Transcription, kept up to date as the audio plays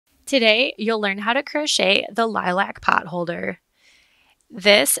Today, you'll learn how to crochet the Lilac Potholder.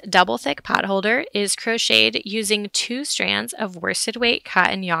 This double thick potholder is crocheted using 2 strands of worsted weight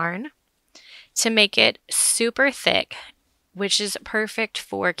cotton yarn to make it super thick, which is perfect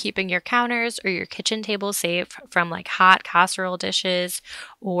for keeping your counters or your kitchen table safe from like hot casserole dishes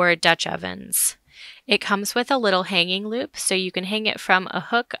or Dutch ovens. It comes with a little hanging loop so you can hang it from a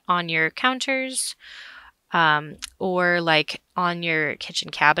hook on your counters or like on your kitchen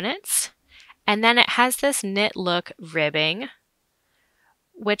cabinets. And then it has this knit look ribbing,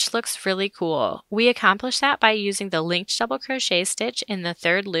 which looks really cool. We accomplish that by using the linked double crochet stitch in the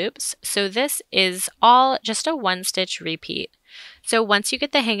 3rd loops. So this is all just a 1-stitch repeat. So once you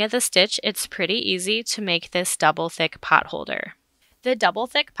get the hang of the stitch, it's pretty easy to make this double thick potholder. The double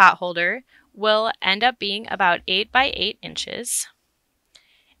thick potholder will end up being about 8 by 8 inches.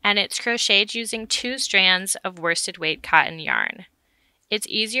 And it's crocheted using 2 strands of worsted weight cotton yarn. It's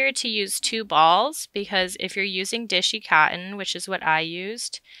easier to use 2 balls because if you're using dishy cotton, which is what I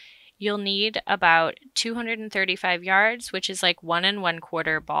used, you'll need about 235 yards, which is like 1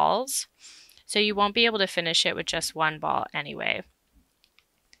 1/4 balls. So you won't be able to finish it with just 1 ball anyway.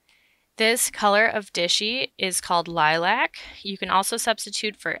 This color of dishy is called lilac. You can also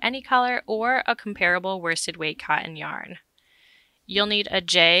substitute for any color or a comparable worsted weight cotton yarn. You'll need a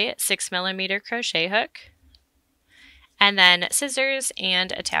J 6mm crochet hook, and then scissors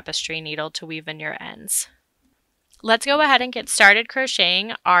and a tapestry needle to weave in your ends. Let's go ahead and get started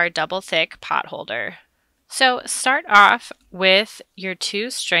crocheting our double thick potholder. So start off with your 2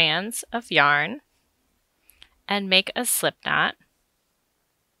 strands of yarn and make a slip knot.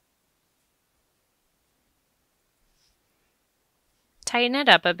 Tighten it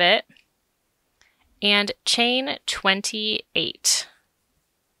up a bit and chain 28.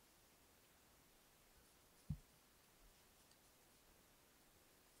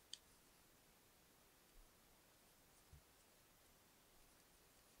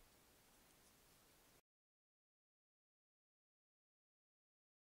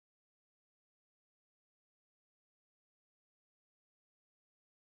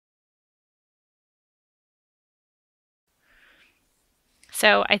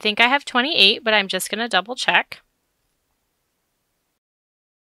 So I think I have 28, but I'm just going to double check.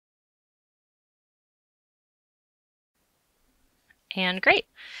 And great.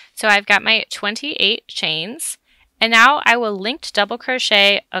 So I've got my 28 chains, and now I will linked double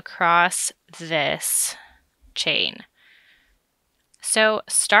crochet across this chain. So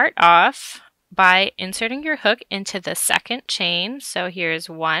start off by inserting your hook into the 2nd chain. So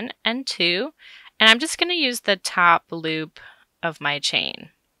here's 1 and 2, and I'm just going to use the top loop of my chain.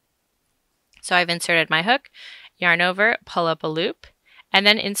 So I've inserted my hook, yarn over, pull up a loop, and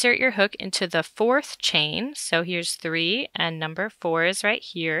then insert your hook into the 4th chain. So here's 3 and number 4 is right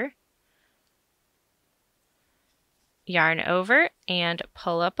here. Yarn over and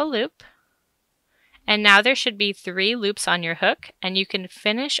pull up a loop. And now there should be 3 loops on your hook, and you can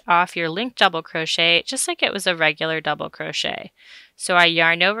finish off your linked double crochet just like it was a regular double crochet. So I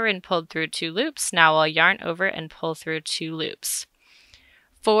yarned over and pulled through 2 loops. Now I'll yarn over and pull through 2 loops.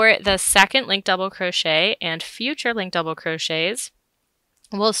 For the 2nd linked double crochet and future linked double crochets,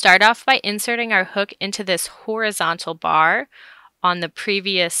 we'll start off by inserting our hook into this horizontal bar on the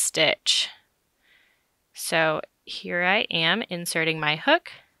previous stitch. So here I am inserting my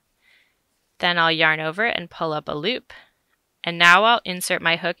hook. Then I'll yarn over and pull up a loop. And now I'll insert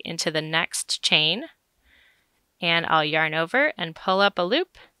my hook into the next chain. And I'll yarn over and pull up a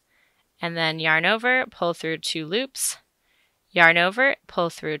loop. And then yarn over, pull through 2 loops. Yarn over, pull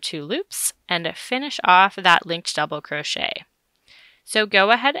through 2 loops, and finish off that linked double crochet. So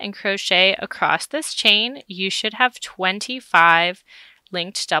go ahead and crochet across this chain. You should have 25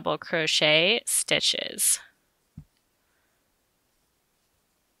 linked double crochet stitches.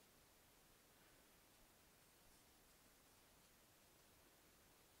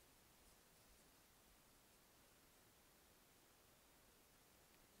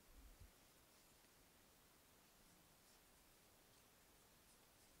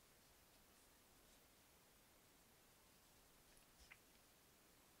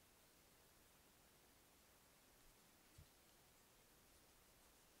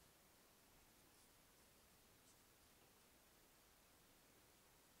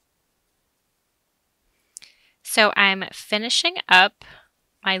 So I'm finishing up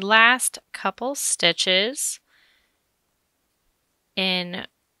my last couple stitches in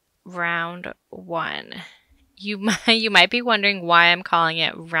round 1. You might be wondering why I'm calling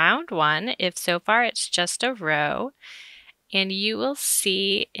it round 1 if so far it's just a row. and you will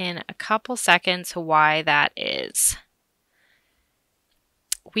see in a couple seconds why that is.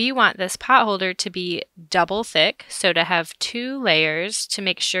 we want this pot holder to be double thick, so to have 2 layers to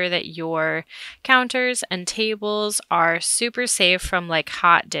make sure that your counters and tables are super safe from like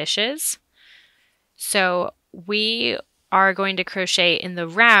hot dishes. So we are going to crochet in the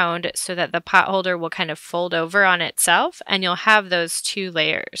round so that the pot holder will kind of fold over on itself and you'll have those 2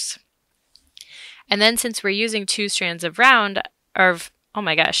 layers. And then since we're using 2 strands of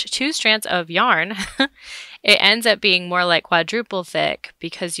two strands of yarn, it ends up being more like quadruple thick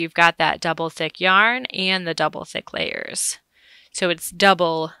because you've got that double thick yarn and the double thick layers. So it's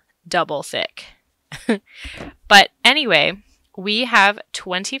double thick. But anyway, we have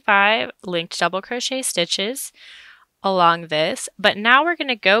 25 linked double crochet stitches along this, but now we're going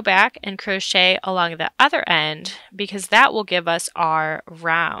to go back and crochet along the other end because that will give us our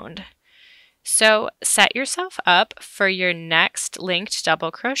round. So set yourself up for your next linked double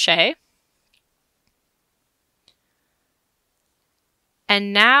crochet.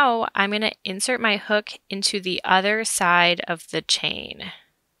 And now I'm going to insert my hook into the other side of the chain.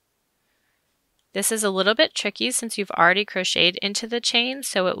 This is a little bit tricky since you've already crocheted into the chain,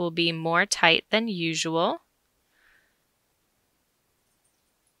 so it will be more tight than usual.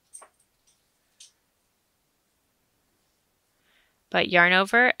 But yarn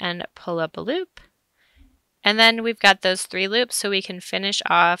over and pull up a loop. And then we've got those 3 loops so we can finish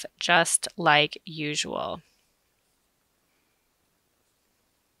off just like usual.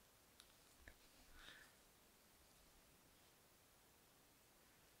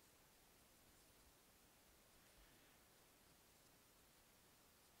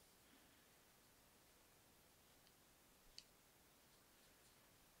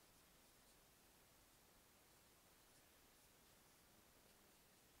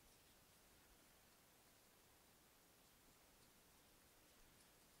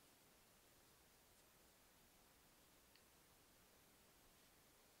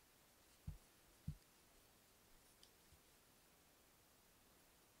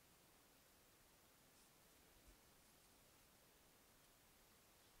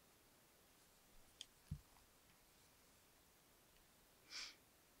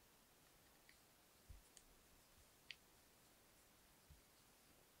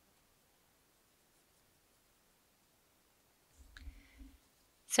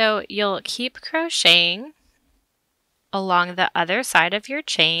 So you'll keep crocheting along the other side of your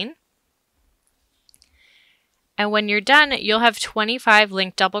chain. And when you're done, you'll have 25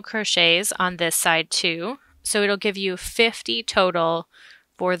 linked double crochets on this side too. So it'll give you 50 total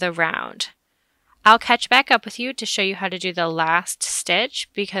for the round. I'll catch back up with you to show you how to do the last stitch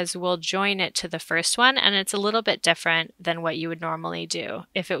because we'll join it to the first one and it's a little bit different than what you would normally do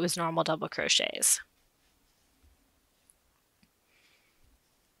if it was normal double crochets.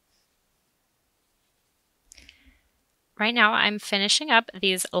 Right now I'm finishing up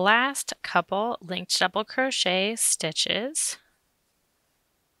these last couple linked double crochet stitches.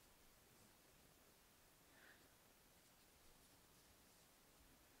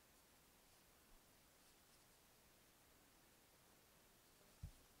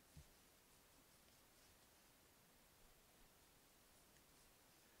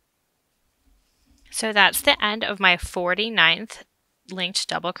 So that's the end of my 49th linked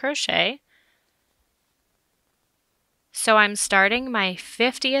double crochet. So I'm starting my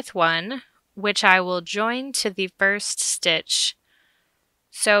 50th one, which I will join to the first stitch.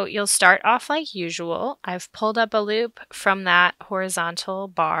 So you'll start off like usual. I've pulled up a loop from that horizontal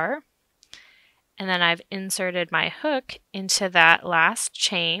bar, and then I've inserted my hook into that last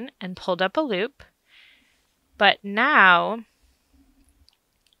chain and pulled up a loop. But now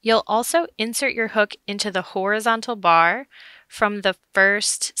you'll also insert your hook into the horizontal bar from the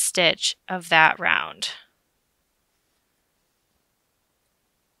first stitch of that round.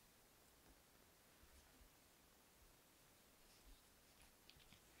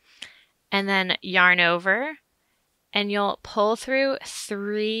 And then yarn over and you'll pull through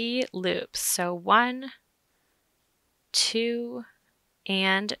 3 loops. So 1, 2,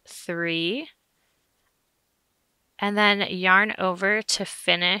 and 3. And then yarn over to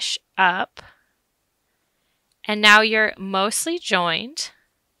finish up. And now you're mostly joined.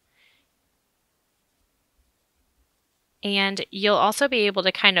 And you'll also be able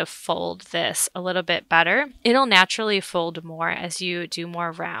to kind of fold this a little bit better. It'll naturally fold more as you do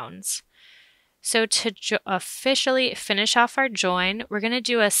more rounds. So to officially finish off our join, we're going to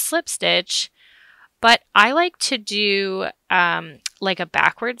do a slip stitch, but I like to do like a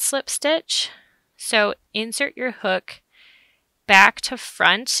backward slip stitch. So insert your hook back to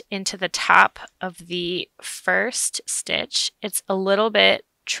front into the top of the first stitch. It's a little bit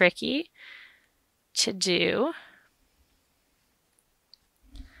tricky to do.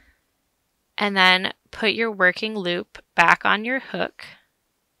 and then put your working loop back on your hook,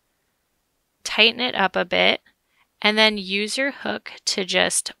 tighten it up a bit, and then use your hook to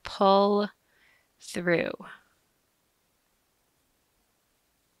just pull through.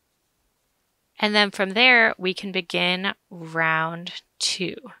 And then from there, we can begin round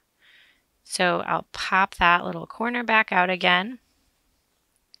 2. So I'll pop that little corner back out again.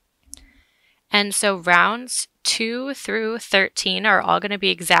 And so rounds 2 through 13 are all going to be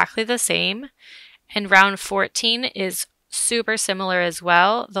exactly the same. And round 14 is super similar as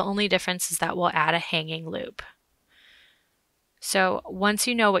well. The only difference is that we'll add a hanging loop. So once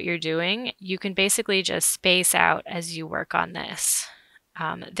you know what you're doing, you can basically just space out as you work on this.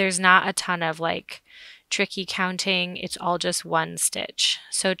 There's not a ton of like tricky counting. It's all just one stitch.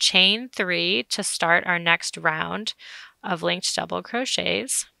 So chain 3 to start our next round of linked double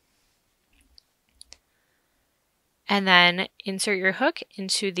crochets. And then insert your hook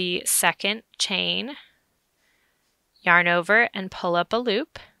into the second chain, yarn over and pull up a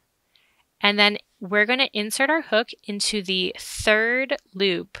loop. And then we're going to insert our hook into the third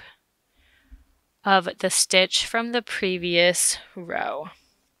loop of the stitch from the previous row.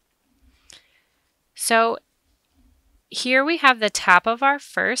 So here we have the top of our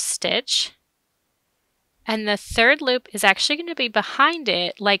first stitch, and the third loop is actually going to be behind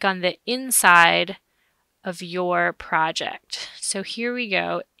it, like on the inside of your project. So here we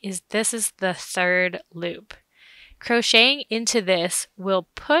go, this is the third loop. Crocheting into this will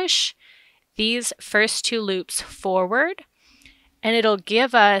push these first 2 loops forward, and it'll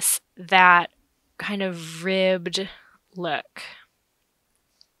give us that kind of ribbed look.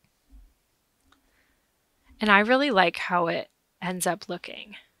 And I really like how it ends up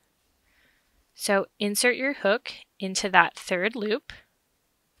looking. So insert your hook into that third loop.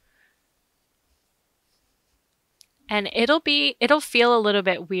 And it'll feel a little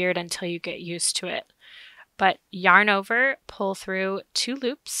bit weird until you get used to it. But yarn over, pull through 2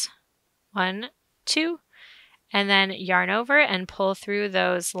 loops, 1, 2, and then yarn over and pull through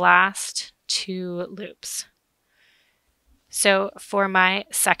those last 2 loops. So for my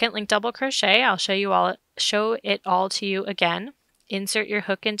second link double crochet, I'll show it all to you again. Insert your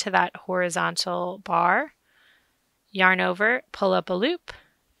hook into that horizontal bar, yarn over, pull up a loop,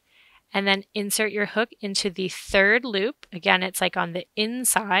 and then insert your hook into the third loop. Again, it's like on the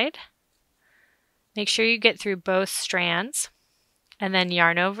inside. Make sure you get through both strands, and then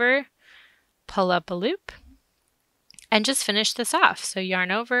yarn over, pull up a loop, and just finish this off. So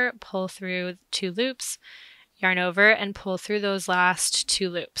yarn over, pull through 2 loops, yarn over and pull through those last 2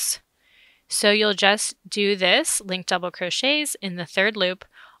 loops. So you'll just do this linked double crochets in the third loop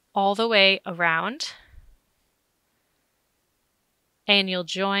all the way around, and you'll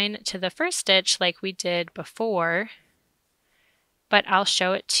join to the first stitch like we did before, but I'll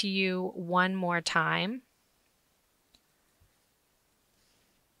show it to you one more time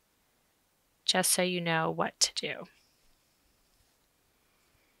just so you know what to do.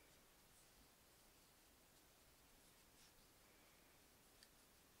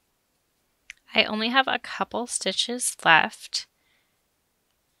 I only have a couple stitches left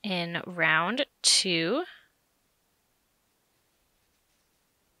in round 2.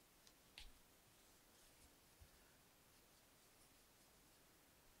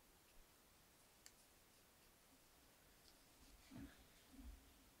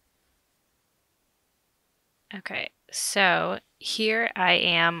 Okay, so here I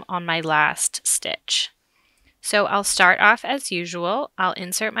am on my last stitch. So I'll start off as usual. I'll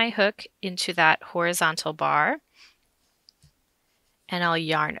insert my hook into that horizontal bar, and I'll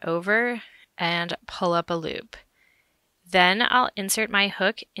yarn over and pull up a loop. Then I'll insert my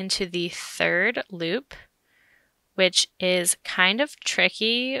hook into the third loop, which is kind of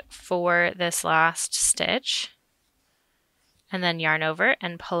tricky for this last stitch, and then yarn over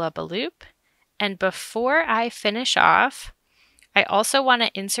and pull up a loop. And before I finish off, I also want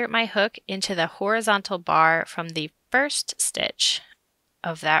to insert my hook into the horizontal bar from the first stitch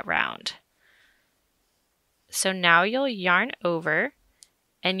of that round. So now you'll yarn over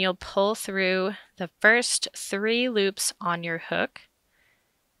and you'll pull through the first 3 loops on your hook,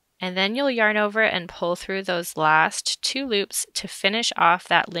 and then you'll yarn over and pull through those last 2 loops to finish off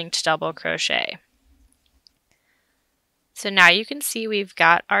that linked double crochet. So now you can see we've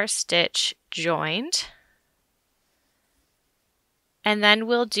got our stitch joined. And then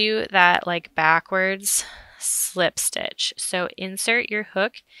we'll do that like backwards slip stitch. So insert your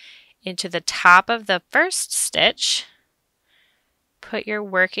hook into the top of the first stitch, put your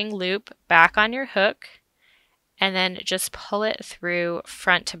working loop back on your hook, and then just pull it through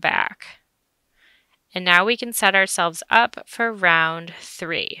front to back. And now we can set ourselves up for round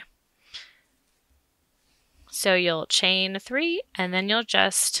 3. So you'll chain 3 and then you'll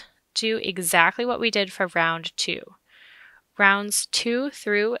just do exactly what we did for round 2. Rounds 2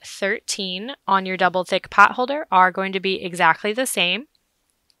 through 13 on your double thick potholder are going to be exactly the same.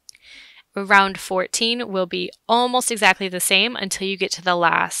 Round 14 will be almost exactly the same until you get to the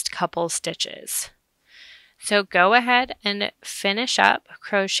last couple stitches. So go ahead and finish up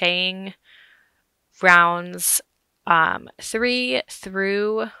crocheting rounds 3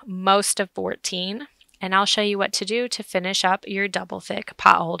 through most of 14, and I'll show you what to do to finish up your double thick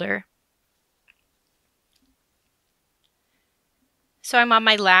potholder. So I'm on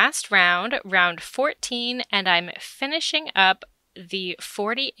my last round, round 14, and I'm finishing up the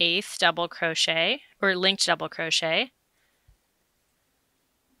 48th double crochet, or linked double crochet.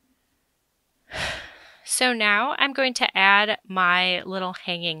 So now I'm going to add my little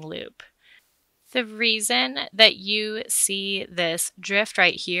hanging loop. The reason that you see this drift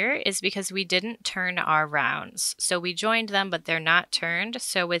right here is because we didn't turn our rounds. So we joined them, but they're not turned.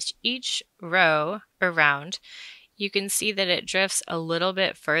 So with each row or round, you can see that it drifts a little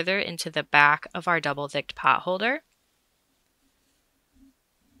bit further into the back of our double-thicked potholder.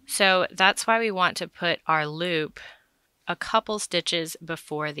 So that's why we want to put our loop a couple stitches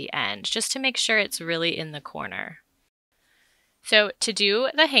before the end, just to make sure it's really in the corner. So to do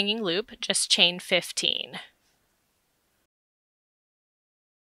the hanging loop, just chain 15.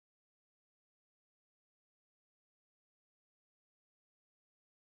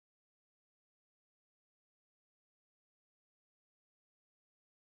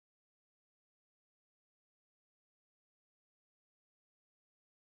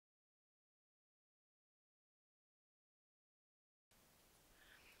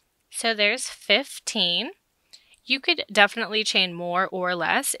 So there's 15. You could definitely chain more or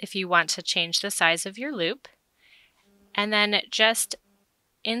less if you want to change the size of your loop. And then just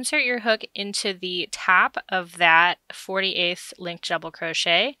insert your hook into the top of that 48th linked double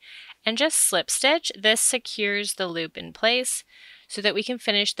crochet and just slip stitch. This secures the loop in place so that we can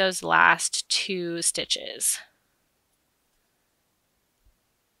finish those last 2 stitches.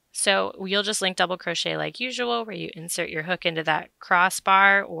 So you'll just link double crochet like usual, where you insert your hook into that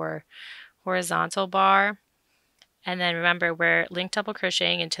crossbar or horizontal bar. And then remember, we're link double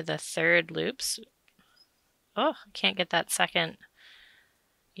crocheting into the 3rd loops. Oh, can't get that second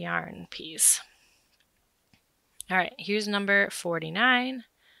yarn piece. All right, here's number 49.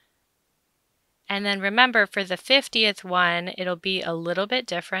 And then remember, for the 50th one, it'll be a little bit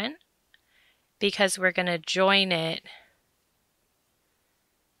different because we're going to join it.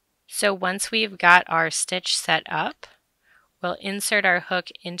 So once we've got our stitch set up, we'll insert our hook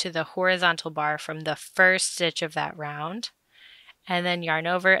into the horizontal bar from the first stitch of that round, and then yarn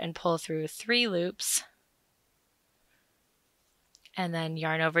over and pull through 3 loops, and then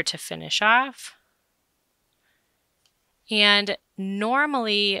yarn over to finish off. And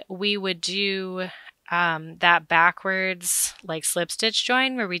normally we would do that backwards like slip stitch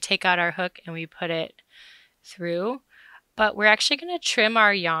join where we take out our hook and we put it through, but we're actually going to trim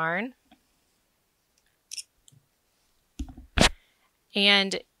our yarn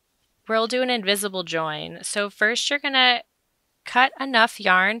and we'll do an invisible join. So first you're going to cut enough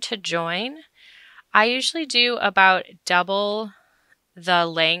yarn to join. I usually do about double the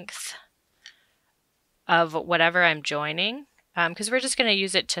length of whatever I'm joining because we're just going to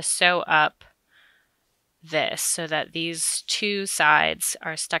use it to sew up this so that these 2 sides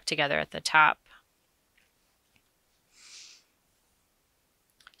are stuck together at the top.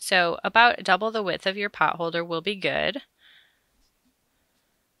 So about double the width of your potholder will be good.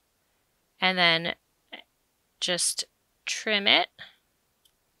 And then just trim it.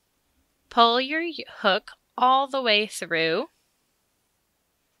 Pull your hook all the way through.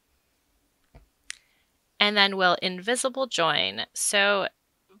 And then we'll invisible join. So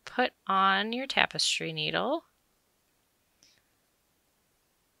put on your tapestry needle.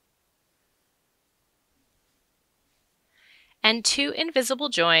 And to invisible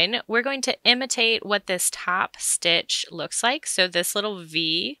join, we're going to imitate what this top stitch looks like. So this little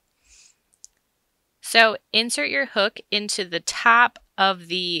V. So insert your hook into the top of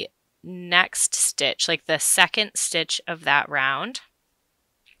the next stitch, like the 2nd stitch of that round.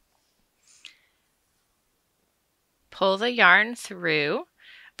 Pull the yarn through,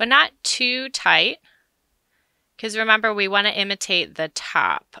 but not too tight, because remember we want to imitate the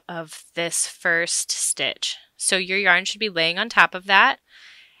top of this first stitch. So your yarn should be laying on top of that.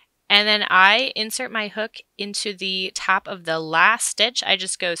 And then I insert my hook into the top of the last stitch. I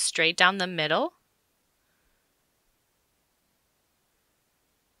just go straight down the middle.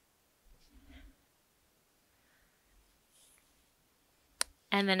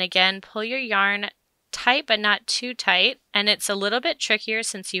 And then again, pull your yarn tight but not too tight, and it's a little bit trickier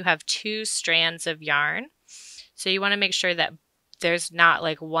since you have 2 strands of yarn. So you want to make sure that there's not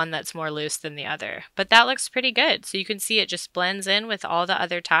like one that's more loose than the other. But that looks pretty good. So you can see it just blends in with all the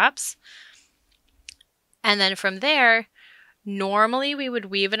other tops. And then from there, normally we would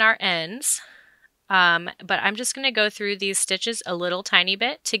weave in our ends, but I'm just going to go through these stitches a little tiny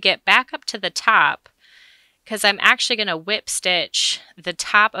bit to get back up to the top, because I'm actually going to whip stitch the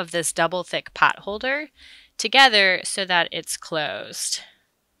top of this double thick pot holder together so that it's closed.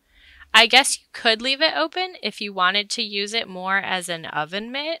 I guess you could leave it open if you wanted to use it more as an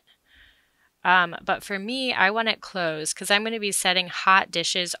oven mitt. But for me, I want it closed because I'm going to be setting hot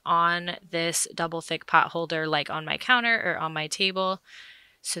dishes on this double thick pot holder, like on my counter or on my table,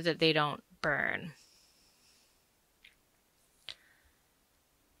 so that they don't burn.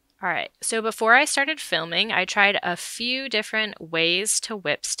 All right, so before I started filming, I tried a few different ways to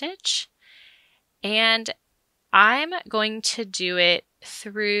whip stitch, and I'm going to do it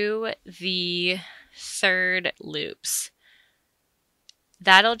through the 3rd loops.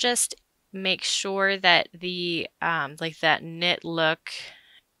 That'll just make sure that the like that knit look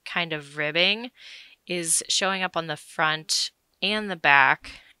kind of ribbing is showing up on the front and the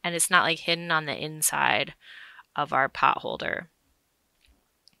back, and it's not like hidden on the inside of our pot holder.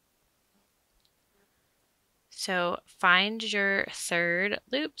 So find your 3rd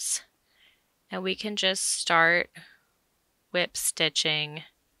loops, and we can just start whip stitching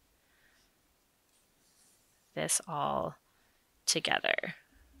this all together.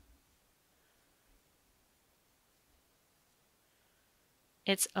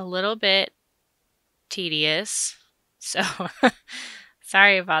 It's a little bit tedious, so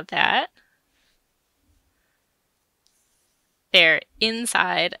sorry about that. They're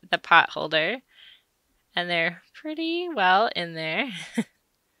inside the pot holder, and they're pretty well in there.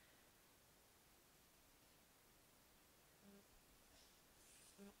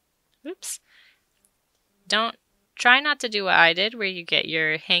 Oops. Try not to do what I did, where you get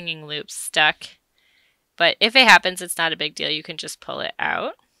your hanging loops stuck. But if it happens, it's not a big deal. You can just pull it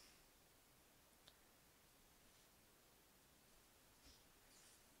out.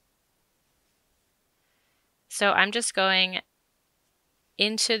 So I'm just going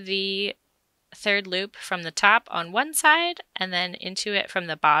into the 3rd loop from the top on one side, and then into it from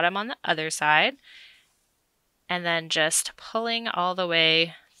the bottom on the other side, and then just pulling all the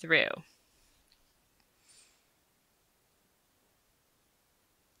way through.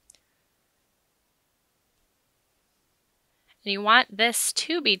 And you want this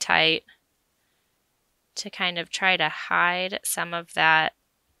to be tight to kind of try to hide some of that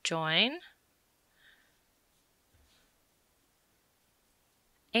join,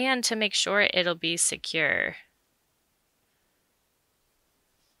 and to make sure it'll be secure.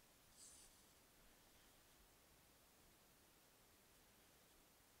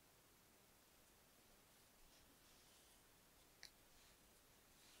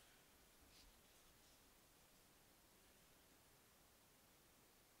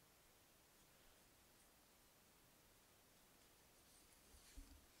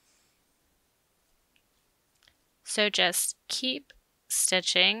 So just keep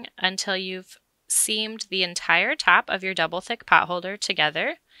stitching until you've seamed the entire top of your double thick pot holder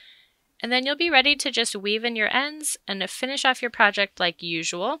together, and then you'll be ready to just weave in your ends and to finish off your project like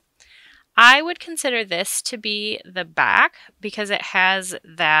usual. I would consider this to be the back because it has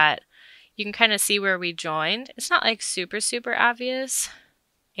that, you can kind of see where we joined. It's not like super obvious,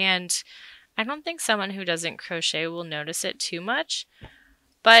 and I don't think someone who doesn't crochet will notice it too much,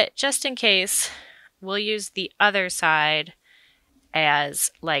 but just in case, we'll use the other side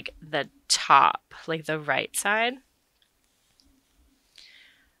as like the top, like the right side.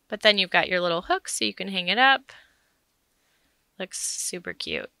 But then you've got your little hook so you can hang it up. Looks super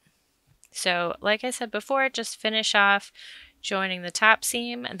cute. So like I said before, just finish off joining the top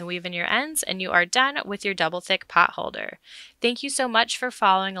seam and then weave in your ends, and you are done with your double thick pot holder. Thank you so much for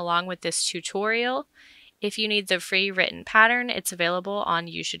following along with this tutorial. If you need the free written pattern, it's available on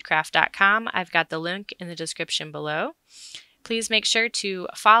youshouldcraft.com. I've got the link in the description below. Please make sure to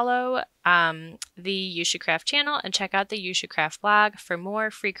follow the You Should Craft channel and check out the You Should Craft blog for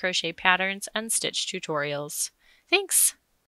more free crochet patterns and stitch tutorials. Thanks!